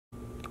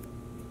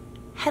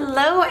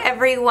Hello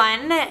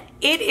everyone,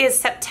 it is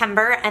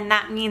September and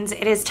that means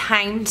it is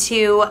time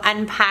to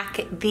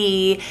unpack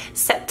the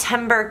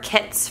September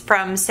kits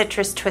from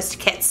Citrus Twist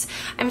Kits.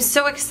 I'm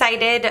so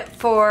excited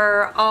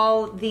for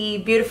all the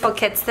beautiful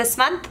kits this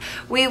month.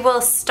 We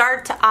will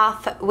start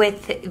off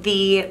with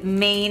the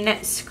main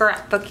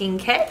scrapbooking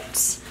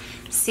kit.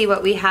 See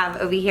what we have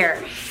over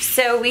here.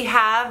 So we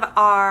have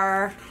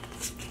our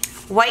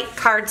white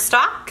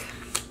cardstock.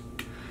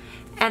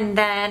 And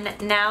then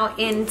now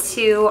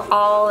into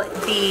all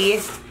the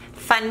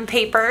fun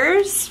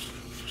papers.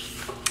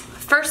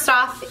 First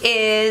off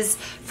is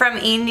from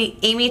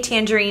Amy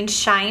Tangerine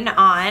Shine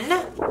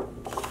On.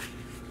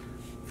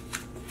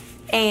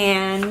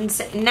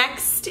 And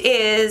next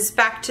is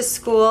Back to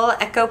School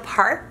Echo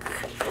Park.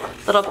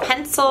 Little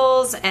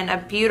pencils and a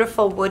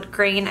beautiful wood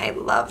grain. I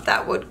love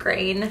that wood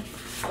grain.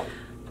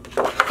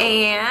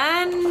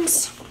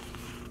 And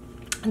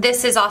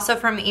this is also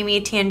from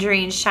Amy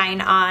Tangerine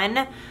Shine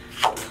On.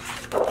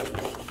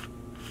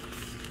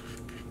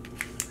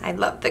 I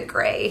love the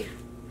gray.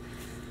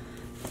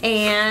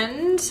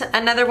 And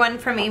another one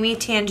from Amy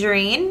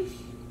Tangerine.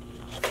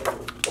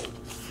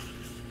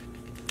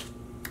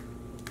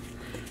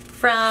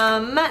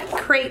 From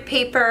Crate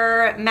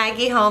Paper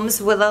Maggie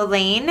Holmes Willow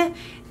Lane,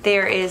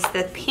 there is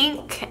the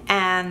pink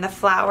and the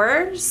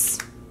flowers.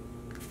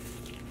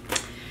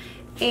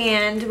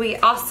 And we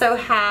also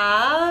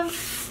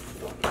have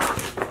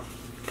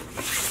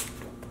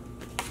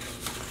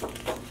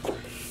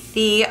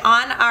the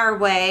On Our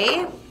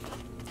Way.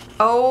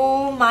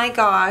 Oh my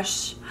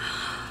gosh,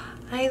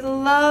 I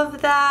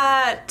love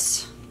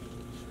that.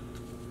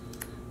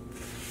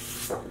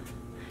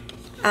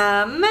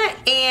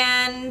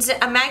 And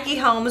a Maggie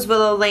Holmes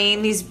Willow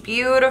Lane, these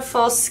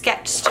beautiful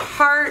sketched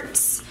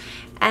hearts,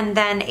 and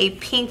then a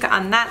pink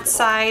on that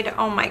side.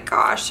 Oh my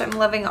gosh, I'm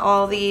loving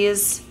all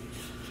these.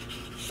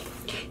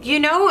 You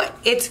know,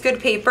 it's good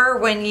paper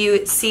when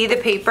you see the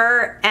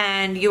paper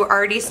and you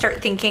already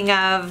start thinking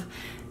of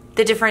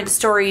the different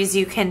stories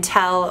you can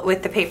tell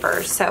with the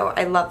paper, so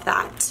I love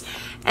that.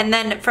 And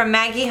then from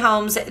Maggie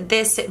Holmes,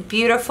 this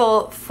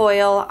beautiful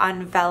foil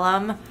on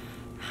vellum.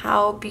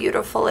 How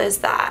beautiful is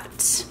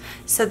that?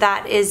 So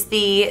that is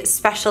the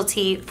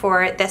specialty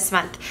for this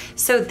month.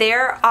 So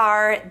there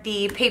are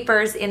the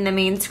papers in the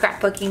main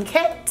scrapbooking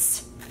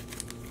kit.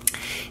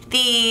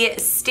 The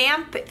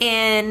stamp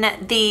in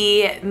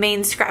the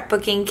main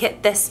scrapbooking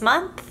kit this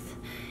month,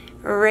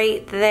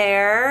 right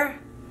there.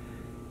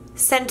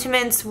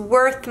 Sentiments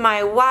Worth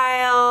My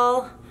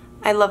While.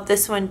 I love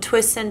this one.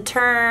 Twists and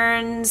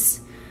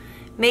Turns.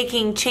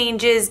 Making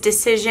Changes,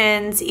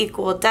 Decisions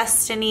Equal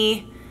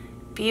Destiny.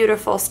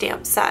 Beautiful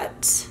stamp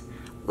set.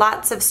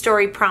 Lots of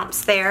story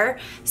prompts there.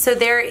 So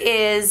there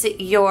is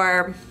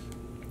your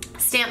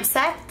stamp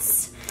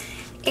sets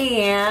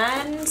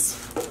and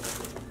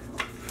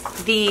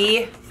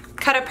the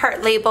cut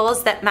apart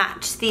labels that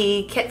match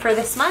the kit for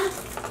this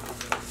month.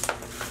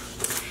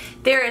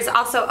 There is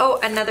also, oh,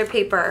 another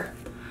paper.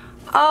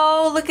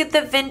 Oh, look at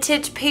the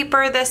vintage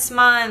paper this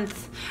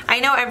month. I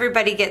know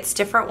everybody gets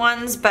different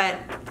ones, but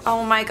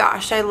oh my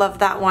gosh, I love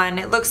that one.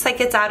 It looks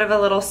like it's out of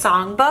a little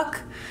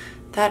songbook.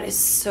 That is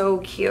so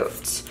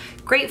cute.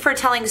 Great for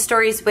telling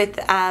stories with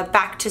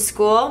back to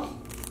school.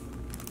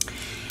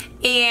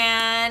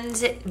 And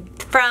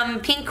from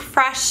Pink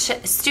Fresh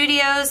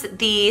Studios,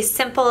 the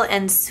Simple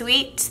and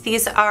Sweet.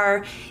 These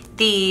are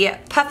the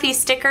puffy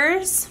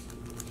stickers.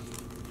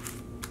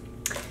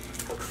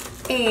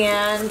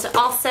 And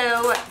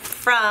also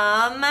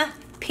from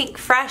Pink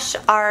Fresh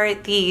are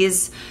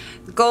these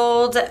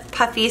gold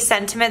puffy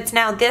sentiments.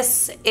 Now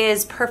this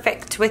is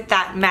perfect with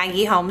that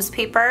Maggie Holmes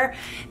paper,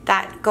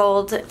 that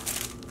gold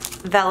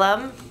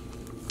vellum.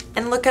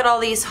 And look at all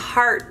these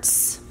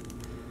hearts.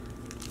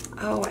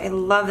 Oh, I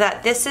love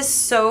that. This is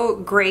so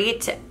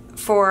great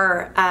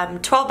for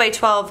 12 by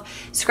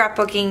 12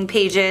 scrapbooking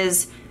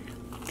pages.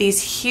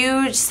 These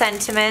huge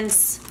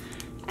sentiments.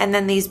 And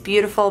then these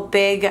beautiful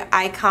big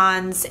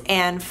icons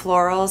and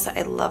florals.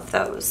 I love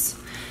those.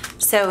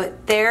 So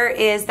there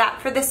is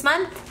that for this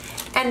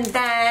month. And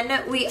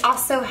then we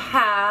also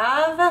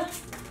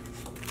have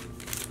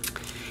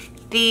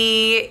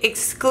the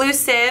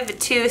exclusive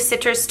to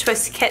Citrus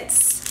Twist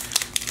Kits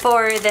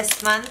for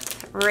this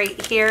month.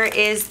 Right here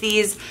is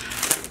these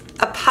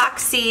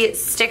epoxy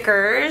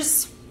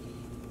stickers.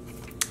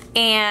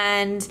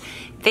 And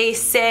they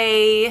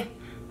say,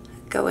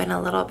 go in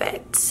a little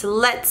bit.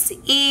 Let's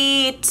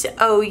eat.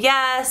 Oh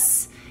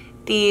yes.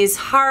 These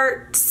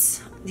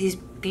hearts. These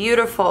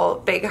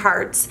beautiful big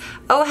hearts.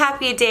 Oh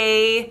happy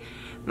day.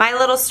 My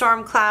little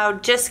storm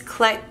cloud. Just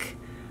click.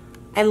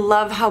 I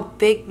love how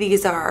big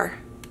these are.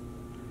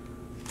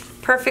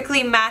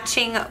 Perfectly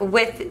matching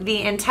with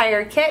the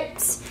entire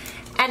kit.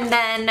 And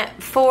then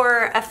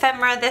for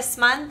ephemera this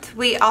month,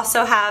 we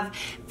also have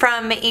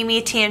from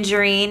Amy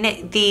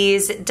Tangerine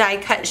these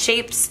die cut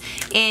shapes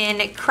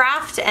in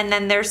craft, and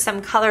then there's some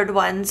colored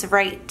ones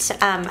right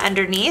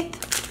underneath.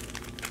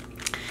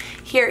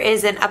 Here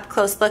is an up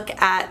close look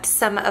at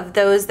some of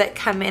those that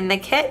come in the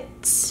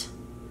kit.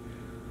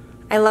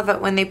 I love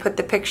it when they put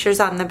the pictures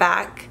on the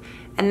back.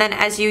 And then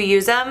as you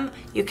use them,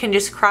 you can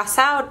just cross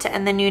out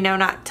and then you know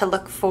not to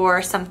look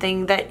for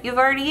something that you've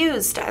already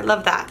used. I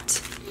love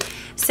that.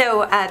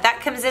 So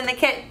that comes in the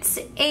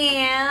kit.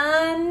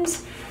 And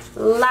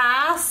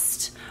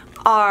last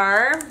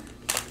are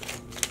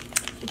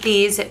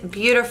these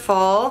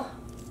beautiful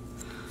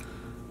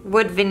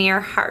wood veneer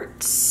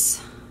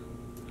hearts.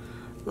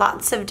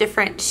 Lots of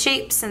different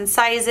shapes and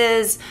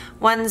sizes,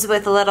 ones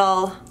with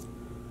little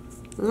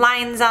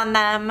lines on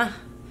them.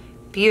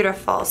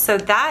 Beautiful. So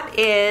that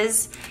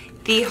is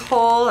the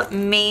whole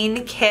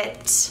main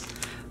kit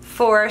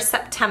for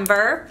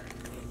September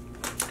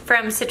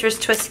from Citrus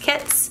Twist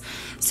Kits.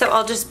 So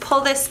I'll just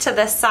pull this to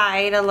the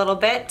side a little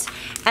bit,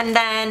 and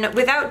then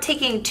without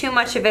taking too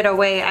much of it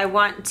away, I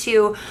want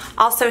to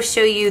also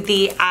show you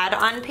the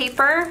add-on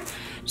paper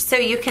so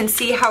you can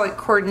see how it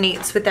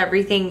coordinates with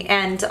everything,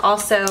 and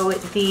also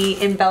the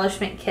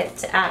embellishment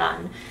kit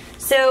add-on.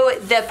 So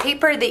the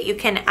paper that you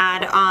can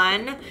add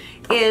on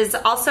is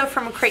also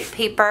from Crepe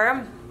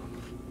Paper.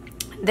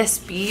 This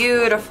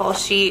beautiful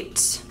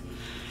sheet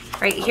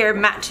right here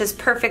matches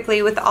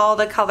perfectly with all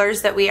the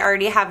colors that we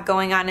already have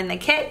going on in the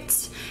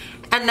kit.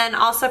 And then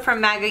also from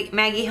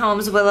Maggie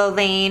Holmes Willow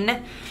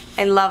Lane.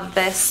 I love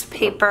this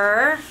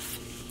paper.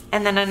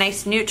 And then a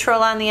nice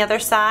neutral on the other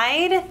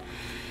side.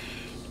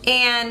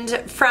 And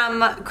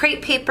from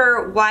Crepe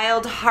Paper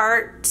Wild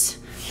Heart,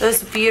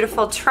 those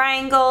beautiful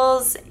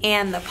triangles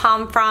and the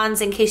palm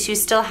fronds in case you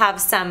still have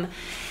some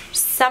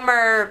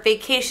summer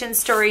vacation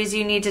stories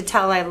you need to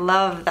tell. I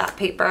love that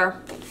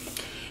paper.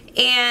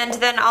 And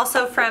then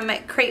also from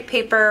Crepe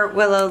Paper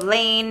Willow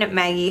Lane,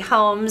 Maggie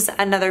Holmes,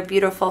 another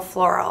beautiful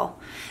floral.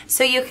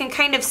 So you can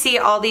kind of see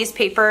all these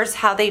papers,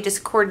 how they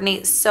just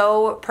coordinate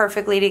so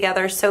perfectly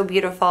together, so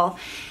beautiful.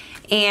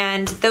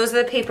 And those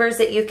are the papers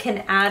that you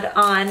can add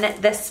on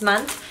this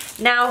month.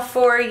 Now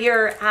for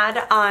your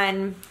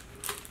add-on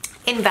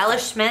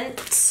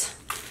embellishment,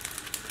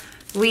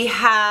 we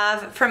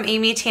have from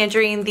Amy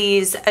Tangerine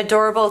these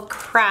adorable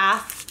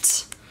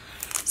craft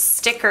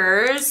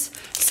stickers.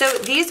 So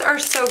these are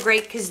so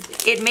great because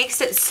it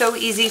makes it so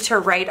easy to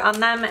write on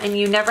them, and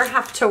you never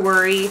have to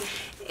worry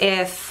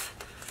if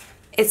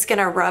it's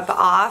gonna rub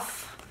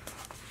off.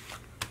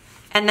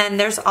 And then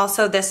there's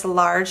also this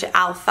large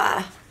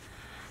alpha.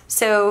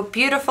 So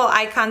beautiful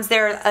icons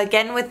there,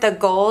 again with the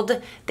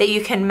gold that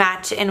you can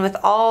match in with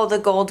all the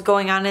gold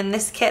going on in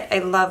this kit. I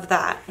love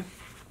that.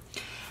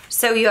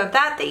 So you have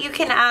that you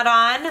can add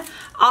on.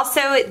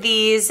 Also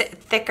these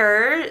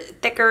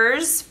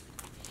thickers.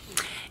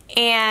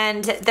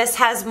 And this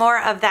has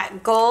more of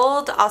that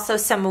gold, also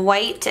some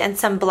white and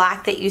some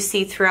black that you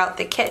see throughout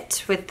the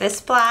kit with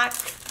this black.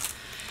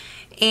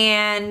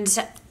 And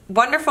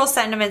wonderful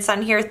sentiments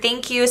on here.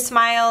 Thank you,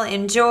 smile,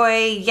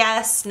 enjoy,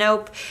 yes,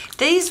 nope.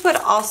 These would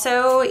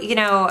also, you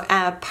know,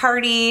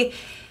 party,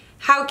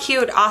 how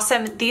cute,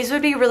 awesome. These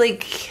would be really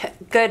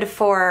good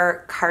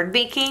for card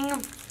making.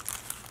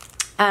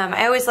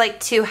 I always like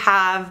to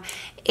have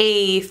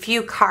a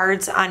few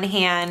cards on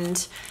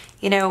hand,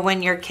 you know,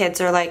 when your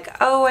kids are like,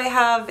 oh, I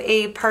have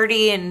a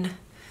party in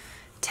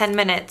 10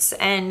 minutes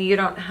and you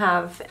don't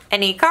have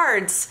any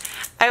cards.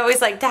 I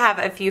always like to have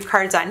a few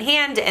cards on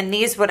hand, and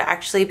these would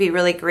actually be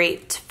really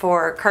great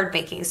for card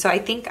making. So I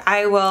think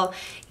I will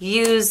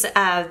use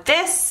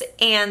this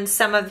and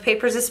some of the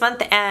papers this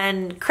month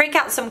and crank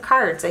out some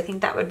cards. I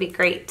think that would be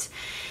great.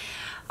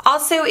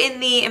 Also in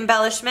the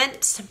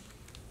embellishment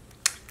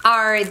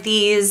are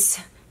these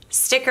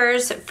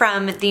stickers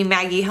from the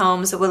Maggie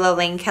Holmes Willow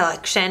Lane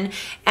collection,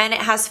 and it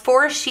has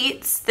 4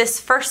 sheets. This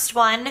first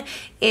one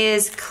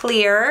is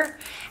clear,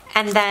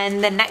 and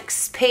then the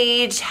next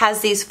page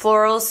has these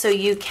florals, so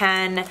you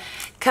can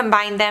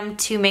combine them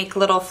to make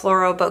little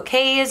floral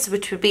bouquets,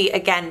 which would be,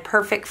 again,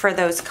 perfect for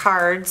those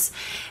cards.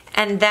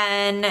 And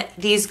then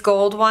these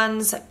gold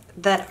ones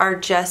that are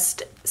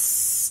just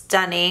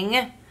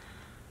stunning.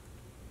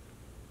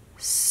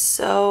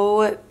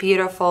 So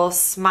beautiful.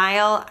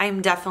 Smile.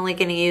 I'm definitely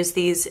going to use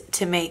these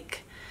to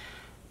make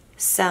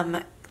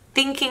some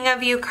thinking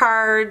of you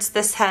cards.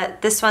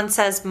 This one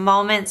says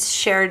moments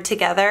shared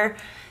together.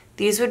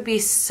 These would be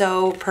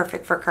so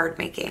perfect for card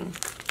making.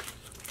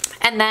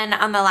 And then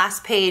on the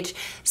last page,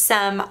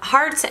 some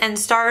hearts and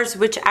stars,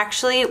 which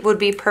actually would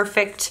be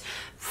perfect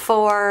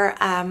for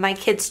my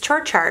kids'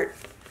 chore chart.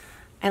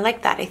 I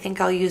like that. I think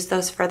I'll use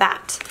those for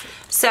that.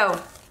 So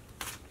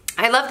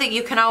I love that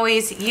you can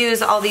always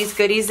use all these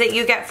goodies that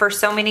you get for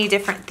so many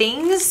different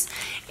things,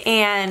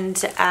 and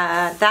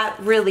that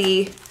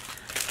really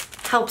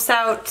helps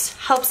out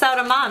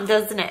a mom,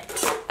 doesn't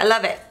it? I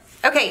love it.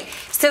 Okay,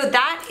 so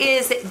that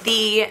is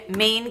the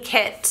main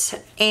kit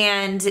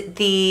and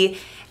the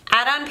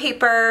add-on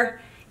paper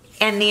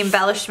and the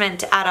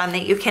embellishment add-on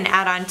that you can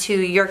add on to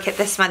your kit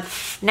this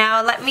month.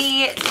 Now let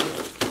me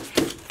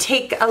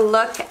take a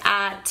look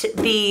at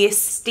the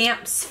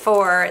stamps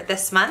for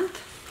this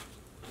month.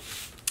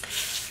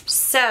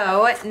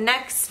 So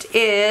next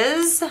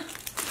is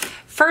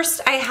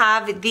First, I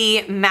have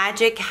the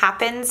Magic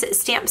Happens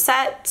stamp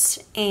set,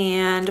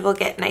 and we'll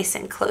get nice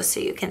and close so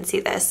you can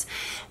see this.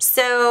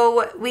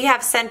 So we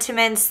have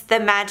sentiments, the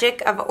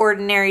magic of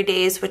ordinary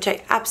days, which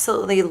I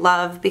absolutely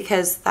love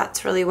because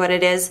that's really what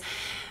it is.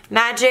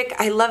 Magic,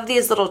 I love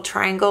these little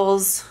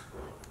triangles,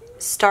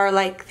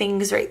 star-like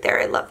things right there.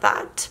 I love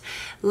that.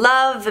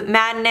 Love,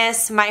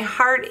 madness, my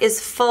heart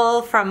is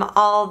full from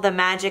all the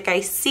magic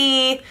I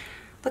see.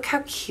 Look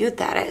how cute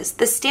that is.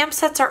 The stamp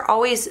sets are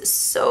always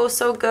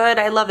so good.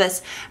 I love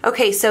this.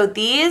 Okay, so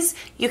these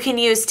you can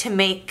use to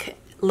make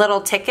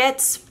little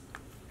tickets.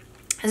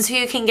 And so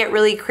you can get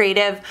really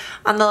creative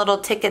on the little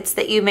tickets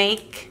that you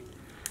make.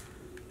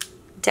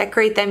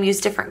 Decorate them, use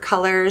different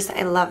colors.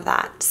 I love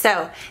that.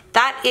 So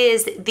that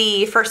is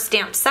the first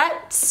stamp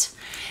set.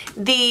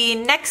 The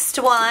next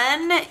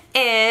one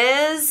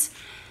is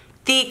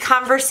the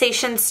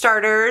Conversation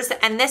Starters,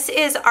 and this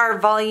is our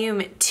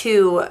volume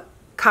 2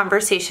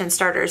 Conversation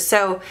Starters.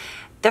 So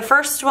the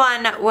first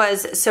one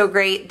was so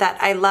great that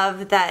I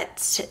love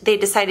that they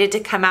decided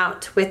to come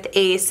out with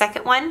a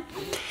second one.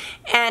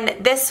 And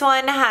this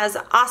one has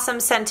awesome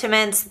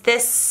sentiments.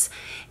 This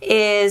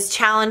is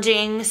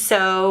challenging,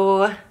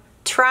 so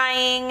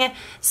trying.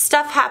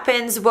 Stuff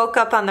happens, woke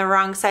up on the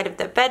wrong side of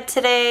the bed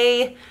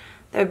today.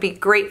 That would be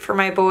great for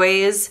my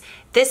boys.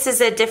 This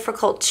is a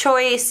difficult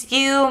choice.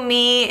 You,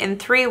 me, in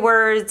 3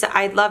 words.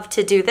 I'd love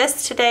to do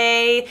this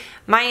today.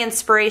 My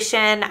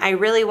inspiration, I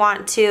really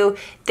want to.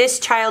 This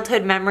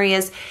childhood memory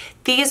is,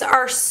 these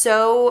are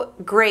so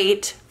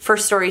great for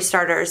story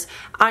starters.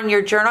 On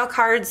your journal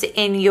cards,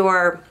 in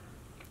your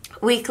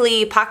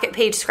weekly pocket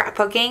page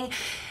scrapbooking,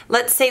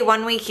 let's say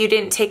one week you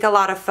didn't take a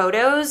lot of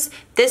photos.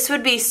 This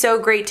would be so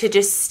great to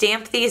just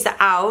stamp these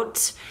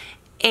out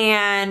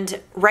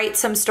and write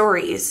some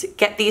stories.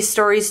 Get these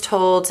stories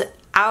told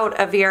out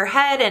of your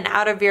head and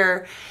out of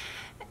your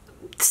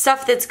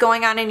stuff that's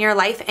going on in your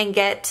life, and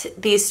get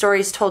these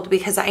stories told,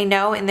 because I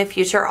know in the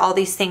future all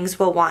these things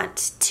will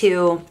want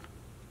to,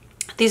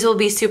 these will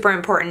be super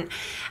important.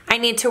 I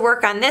need to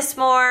work on this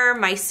more,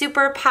 my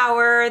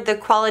superpower, the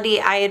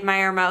quality I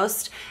admire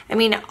most. I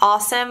mean,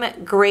 awesome,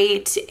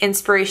 great,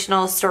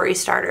 inspirational story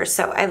starters.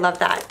 So I love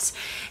that.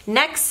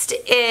 Next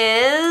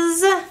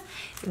is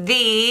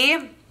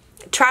the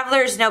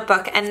Traveler's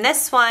Notebook, and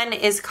this one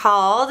is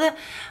called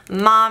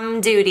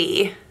Mom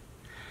Duty.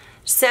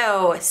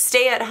 So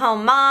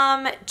stay-at-home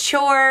mom,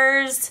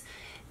 chores,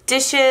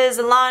 dishes,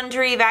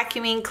 laundry,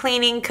 vacuuming,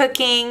 cleaning,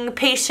 cooking,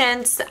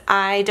 patience.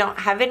 I don't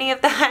have any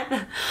of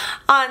that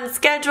on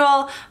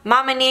schedule.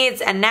 Mama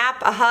needs a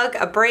nap, a hug,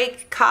 a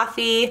break,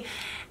 coffee.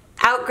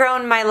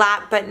 Outgrown my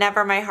lap, but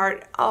never my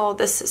heart. Oh,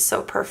 this is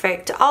so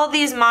perfect. All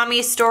these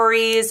mommy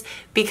stories,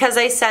 because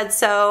I said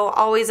so,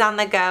 always on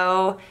the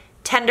go.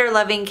 Tender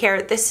loving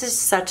care. This is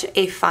such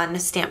a fun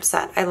stamp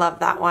set. I love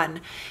that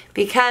one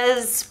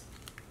because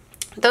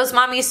those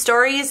mommy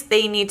stories,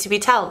 they need to be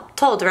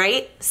told,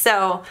 right?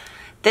 So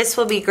this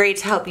will be great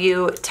to help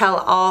you tell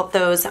all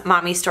those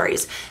mommy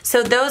stories.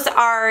 So those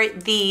are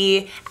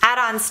the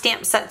add-on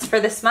stamp sets for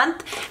this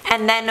month,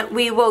 and then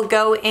we will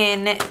go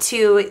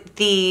into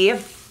the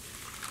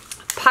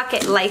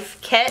Pocket Life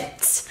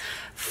kit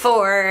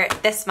for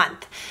this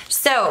month.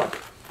 So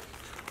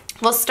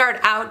we'll start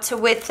out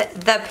with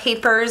the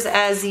papers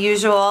as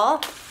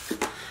usual.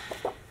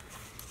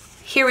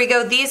 Here we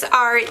go. These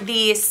are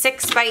the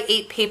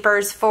 6x8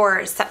 papers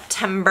for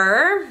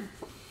September.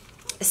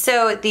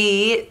 So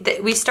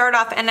we start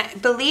off, and I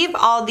believe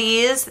all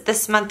these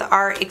this month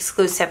are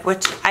exclusive,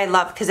 which I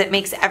love because it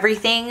makes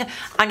everything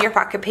on your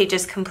pocket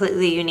pages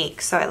completely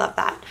unique. So I love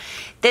that.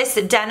 This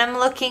denim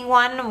looking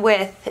one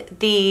with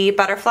the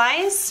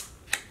butterflies,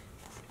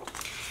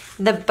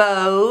 the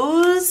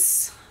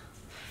bows,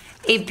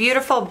 a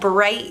beautiful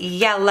bright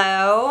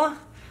yellow,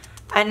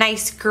 a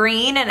nice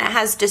green, and it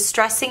has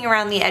distressing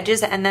around the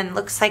edges and then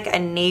looks like a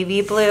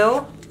navy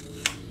blue.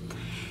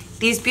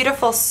 These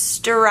beautiful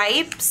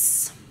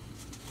stripes,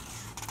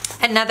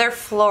 another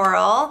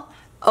floral.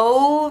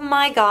 Oh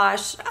my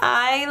gosh,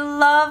 I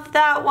love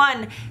that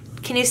one.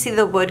 Can you see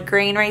the wood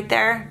grain right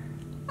there?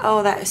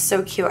 Oh, that is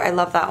so cute. I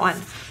love that one.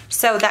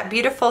 So that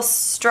beautiful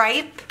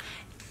stripe,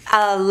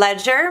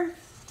 ledger,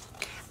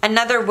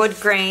 another wood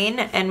grain,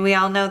 and we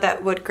all know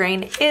that wood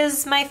grain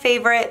is my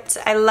favorite.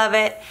 I love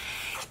it.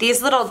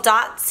 These little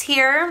dots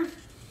here,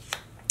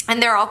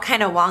 and they're all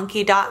kind of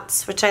wonky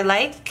dots, which I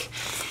like.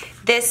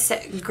 This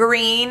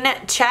green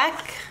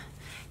check,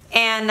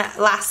 and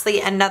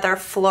lastly another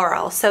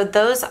floral. So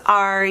those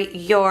are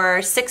your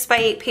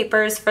 6x8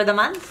 papers for the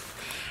month.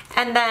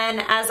 And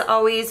then as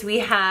always, we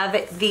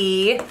have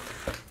the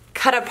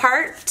cut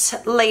apart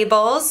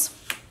labels,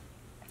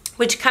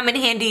 which come in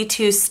handy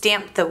to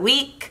stamp the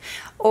week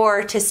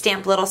or to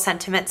stamp little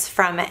sentiments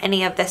from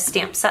any of the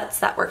stamp sets.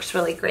 That works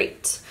really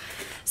great.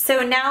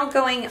 So now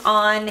going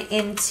on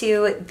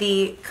into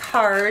the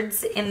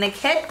cards in the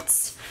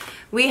kit,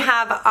 we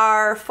have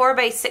our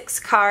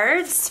 4x6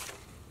 cards,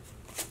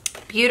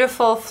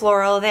 beautiful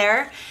floral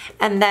there,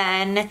 and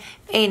then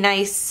a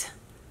nice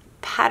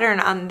pattern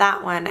on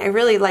that one. I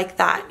really like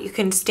that. You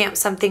can stamp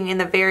something in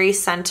the very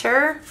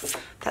center.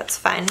 That's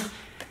fun.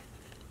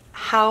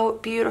 How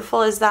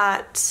beautiful is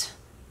that?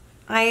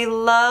 I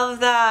love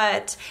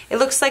that. It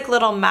looks like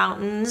little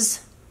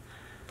mountains.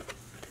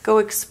 Go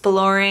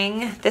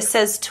exploring. This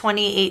says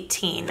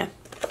 2018.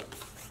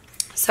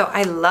 So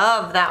I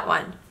love that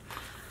one.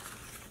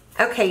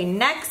 Okay,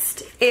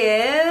 next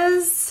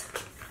is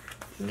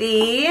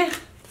the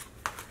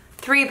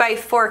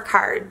 3x4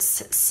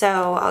 cards.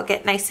 So I'll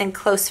get nice and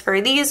close for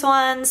these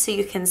ones so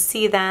you can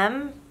see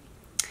them.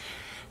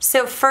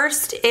 So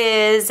first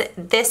is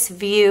this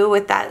view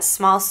with that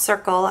small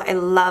circle. I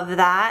love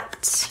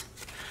that.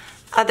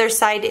 Other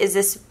side is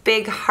this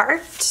big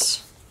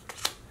heart.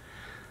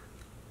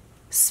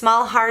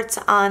 Small hearts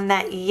on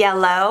that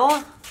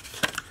yellow.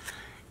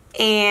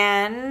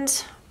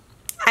 And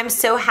I'm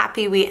so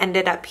happy we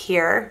ended up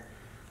here.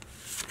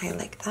 I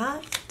like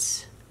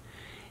that.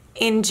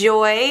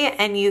 Enjoy,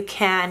 and you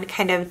can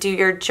kind of do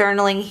your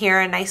journaling here,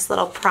 a nice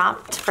little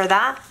prompt for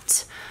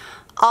that.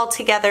 All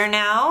together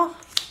now.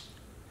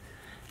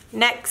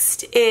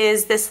 Next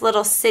is this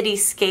little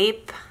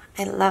cityscape.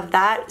 I love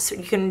that. So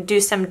you can do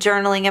some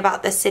journaling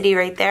about the city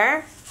right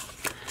there.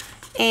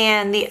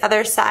 And the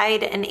other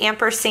side, an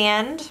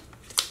ampersand.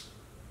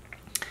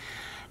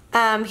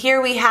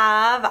 Here we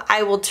have,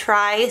 I will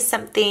try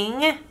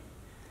something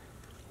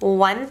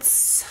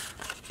once.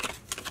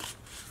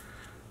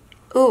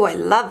 Ooh, I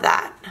love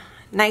that.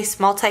 Nice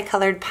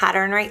multicolored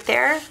pattern right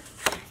there.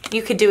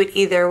 You could do it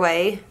either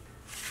way.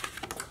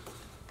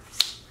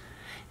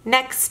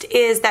 Next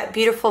is that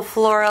beautiful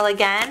floral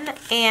again.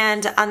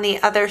 And on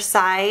the other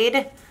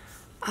side,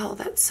 oh,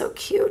 that's so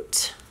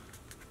cute.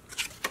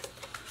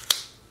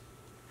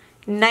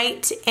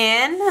 Night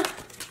in,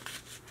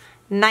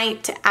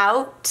 night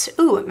out.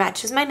 Ooh, it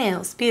matches my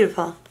nails.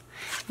 Beautiful.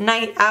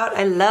 Night out,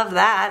 I love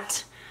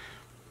that.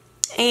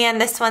 And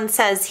this one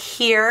says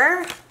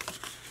here,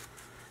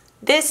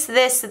 this.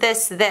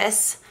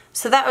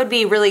 So that would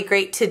be really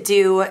great to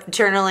do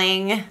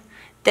journaling.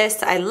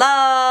 This I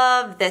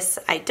love, this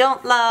I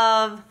don't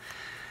love,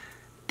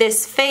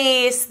 this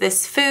face,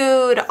 this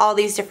food, all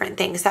these different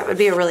things. That would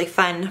be a really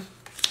fun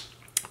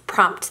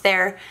prompt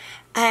there.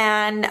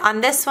 And on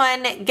this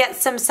one, get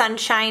some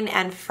sunshine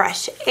and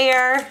fresh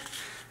air.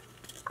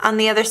 On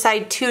the other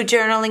side, 2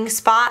 journaling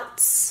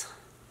spots.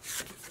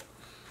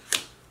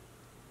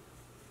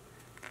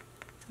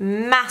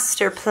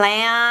 Master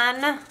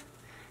plan.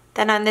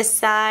 Then on this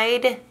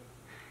side,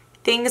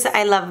 things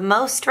I love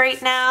most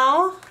right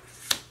now.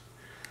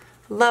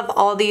 Love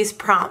all these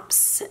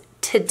prompts.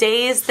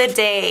 Today's the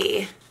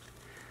day.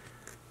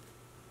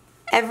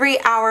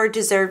 Every hour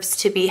deserves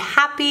to be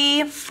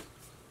happy.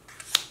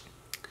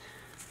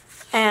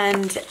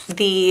 And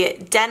the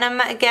denim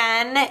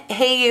again.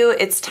 Hey you,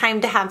 it's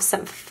time to have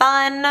some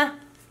fun.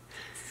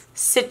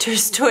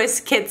 Citrus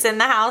Twist kits in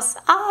the house.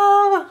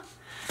 Oh,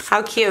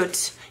 how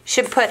cute.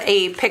 Should put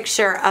a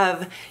picture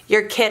of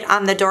your kit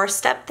on the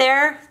doorstep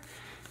there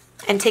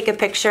and take a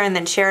picture and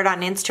then share it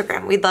on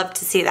Instagram. We'd love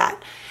to see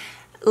that.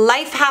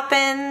 Life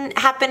happening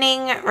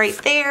right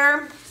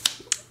there.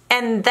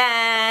 And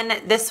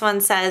then this one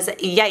says,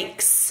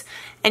 yikes.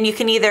 And you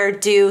can either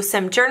do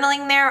some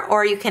journaling there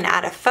or you can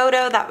add a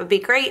photo. That would be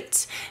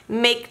great.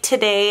 Make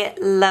today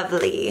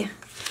lovely.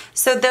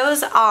 So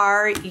those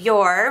are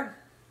your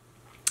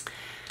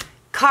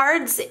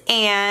cards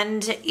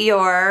and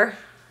your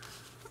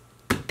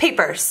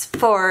papers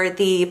for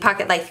the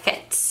Pocket Life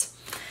kits.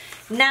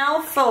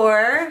 Now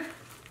for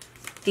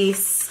the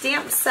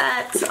stamp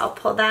set, I'll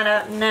pull that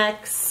up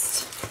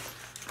next.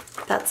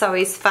 That's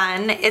always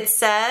fun. It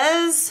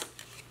says,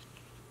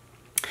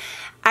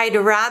 I'd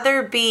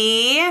rather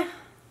be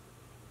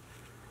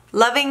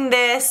loving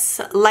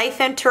this,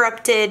 life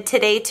interrupted,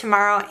 today,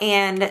 tomorrow,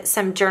 and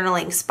some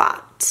journaling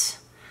spot.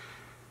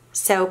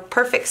 So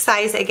perfect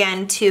size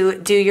again to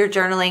do your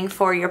journaling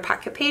for your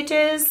pocket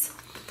pages.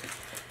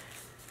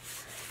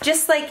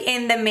 Just like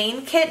in the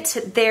main kit,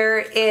 there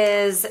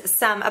is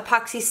some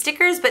epoxy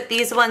stickers, but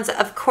these ones,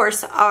 of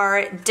course,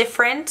 are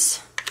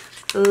different.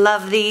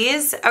 Love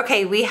these.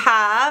 Okay, we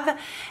have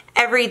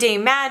Everyday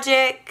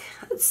Magic.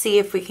 Let's see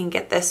if we can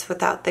get this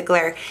without the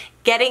glare.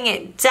 Getting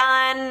it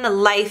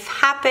done. Life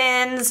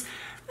happens.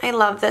 I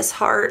love this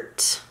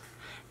heart.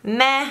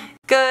 Meh,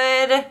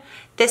 good.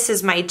 This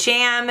is my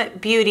jam.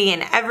 Beauty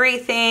in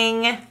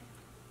everything.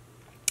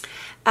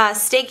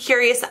 Stay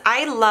curious.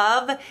 I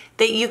love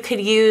that you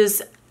could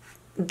use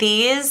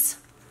these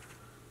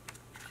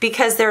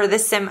because they're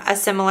a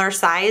similar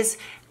size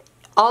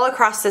all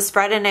across the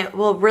spread, and it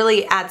will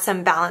really add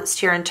some balance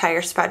to your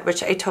entire spread,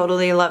 which I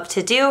totally love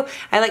to do.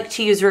 I like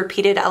to use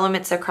repeated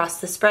elements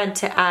across the spread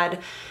to add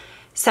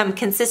some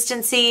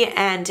consistency,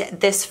 and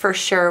this for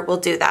sure will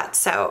do that.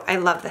 So I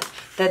love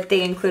that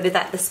they included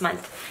that this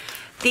month.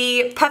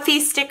 The puffy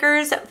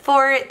stickers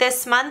for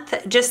this month,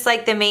 just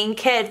like the main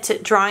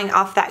kit, drawing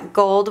off that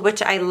gold,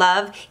 which I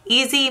love.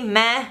 Easy,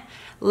 meh,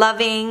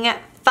 loving,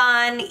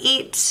 fun,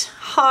 eat,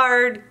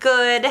 hard,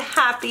 good,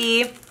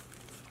 happy.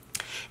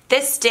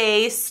 This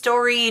day,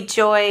 story,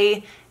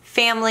 joy,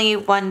 Family,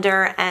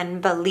 Wonder,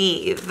 and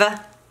Believe.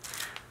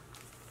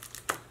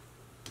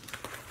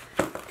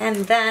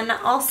 And then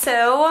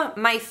also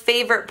my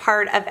favorite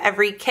part of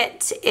every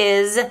kit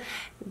is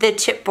the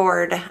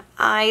chipboard.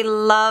 I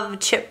love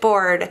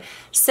chipboard.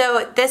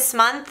 So this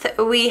month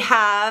we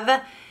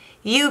have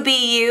You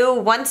Be You,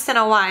 Once in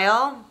a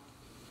While,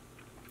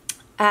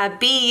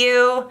 Be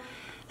You,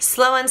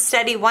 Slow and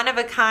Steady, One of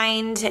a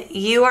Kind,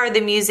 You Are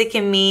the Music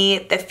in Me,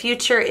 The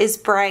Future is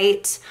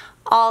Bright,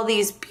 all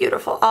these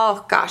beautiful,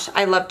 oh gosh,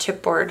 I love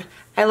chipboard.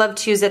 I love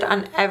to use it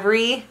on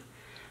every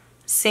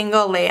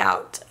single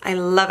layout. I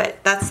love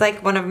it. That's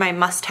like one of my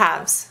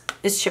must-haves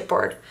is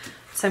chipboard.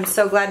 So I'm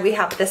so glad we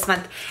have it this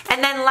month.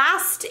 And then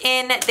last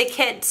in the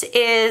kit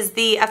is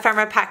the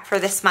ephemera pack for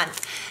this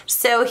month.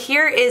 So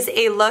here is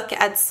a look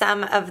at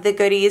some of the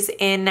goodies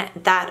in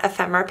that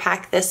ephemera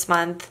pack this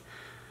month.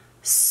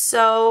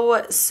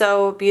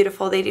 So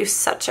beautiful. They do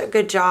such a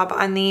good job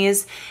on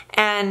these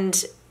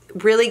and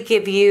really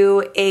give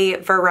you a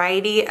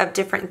variety of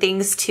different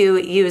things to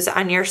use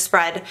on your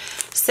spread.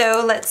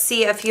 So let's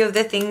see a few of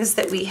the things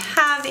that we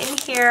have in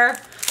here.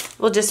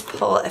 We'll just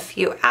pull a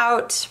few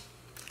out.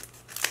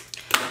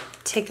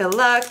 Take a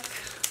look.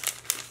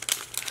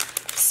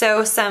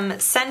 So some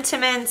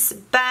sentiments,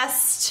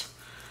 best,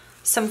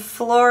 some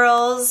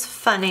florals,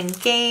 fun and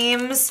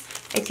games.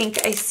 I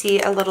think I see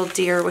a little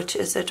deer, which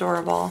is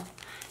adorable.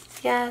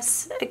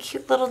 Yes, a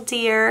cute little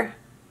deer.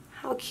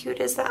 How cute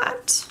is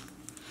that?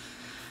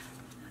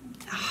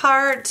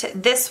 Heart,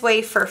 This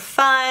Way for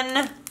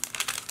Fun.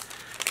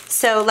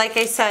 So like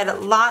I said,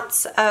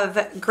 lots of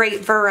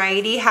great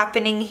variety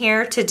happening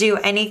here to do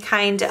any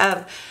kind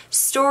of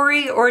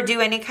story or do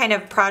any kind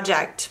of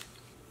project.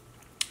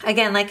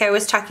 Again, like I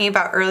was talking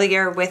about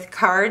earlier with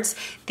cards,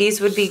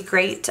 these would be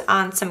great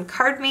on some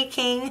card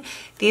making.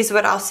 These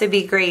would also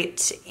be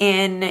great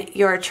in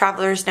your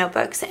traveler's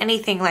notebooks.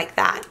 Anything like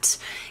that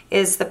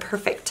is the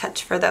perfect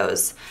touch for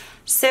those.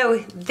 So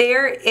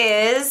there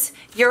is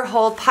your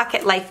whole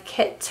Pocket Life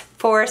kit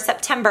for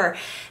September.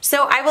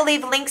 So I will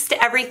leave links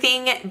to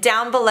everything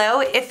down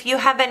below. If you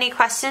have any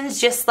questions,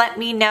 just let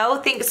me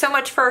know. Thanks so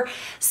much for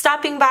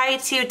stopping by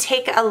to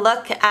take a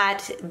look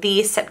at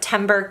the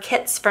September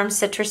kits from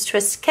Citrus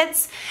Twist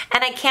Kits.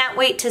 And I can't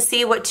wait to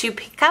see what you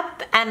pick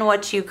up and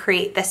what you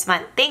create this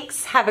month.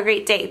 Thanks. Have a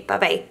great day.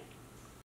 Bye-bye.